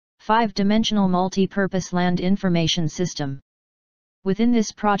5-dimensional multi-purpose land information system. Within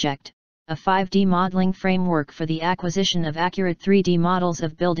this project, a 5D modeling framework for the acquisition of accurate 3D models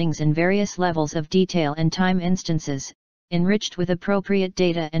of buildings in various levels of detail and time instances, enriched with appropriate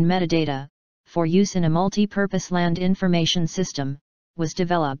data and metadata, for use in a multi-purpose land information system, was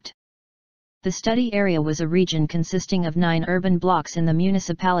developed. The study area was a region consisting of 9 urban blocks in the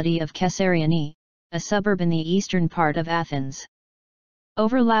municipality of Kesariani, a suburb in the eastern part of Athens.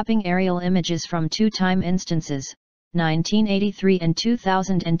 Overlapping aerial images from 2 time instances, 1983 and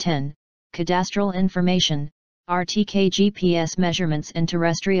 2010, cadastral information, RTK GPS measurements and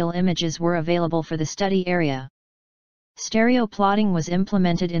terrestrial images were available for the study area. Stereo plotting was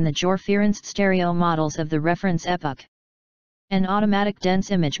implemented in the georeferenced stereo models of the reference epoch. An automatic dense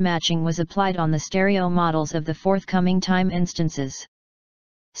image matching was applied on the stereo models of the forthcoming time instances.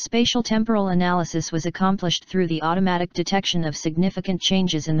 Spatial temporal analysis was accomplished through the automatic detection of significant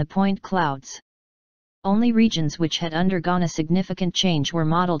changes in the point clouds. Only regions which had undergone a significant change were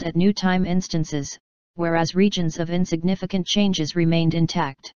modeled at new time instances, whereas regions of insignificant changes remained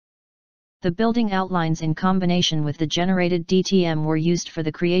intact. The building outlines in combination with the generated DTM were used for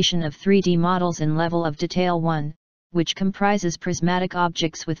the creation of 3D models in level of detail 1, which comprises prismatic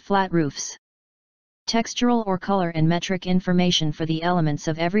objects with flat roofs. Textural or color and metric information for the elements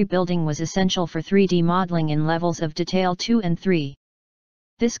of every building was essential for 3D modeling in levels of detail 2 and 3.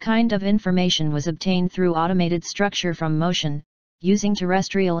 This kind of information was obtained through automated structure from motion, using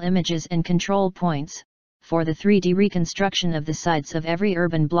terrestrial images and control points, for the 3D reconstruction of the sites of every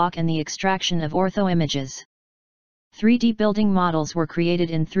urban block and the extraction of ortho images. 3D building models were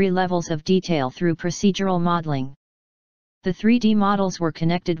created in 3 levels of detail through procedural modeling. The 3D models were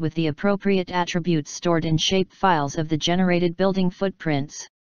connected with the appropriate attributes stored in shape files of the generated building footprints,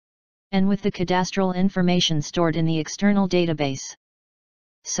 and with the cadastral information stored in the external database.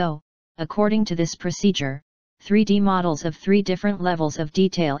 So, according to this procedure, 3D models of 3 different levels of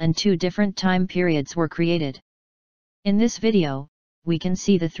detail and 2 different time periods were created. In this video, we can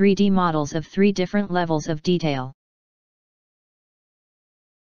see the 3D models of 3 different levels of detail.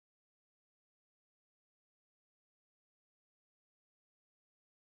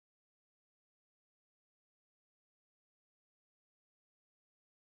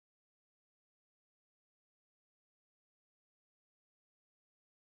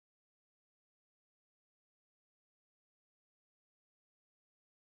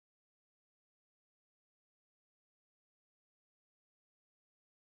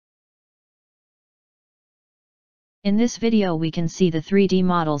 In this video we can see the 3D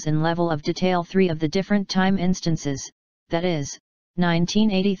models in level of detail 3 of the different time instances, that is,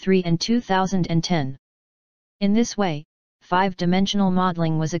 1983 and 2010. In this way, 5-dimensional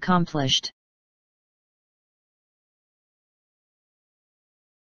modeling was accomplished.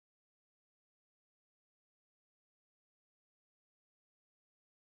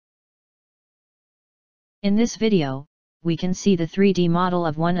 In this video, we can see the 3D model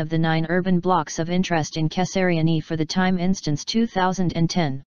of one of the 9 urban blocks of interest in Kesariani for the time instance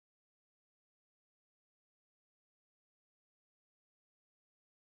 2010.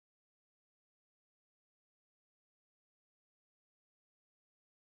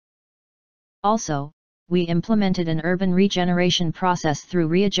 Also, we implemented an urban regeneration process through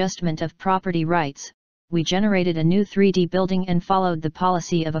readjustment of property rights. We generated a new 3D building and followed the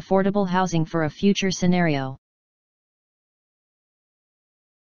policy of affordable housing for a future scenario.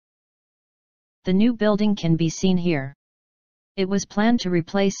 The new building can be seen here. It was planned to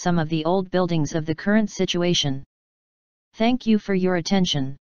replace some of the old buildings of the current situation. Thank you for your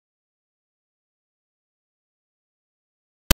attention.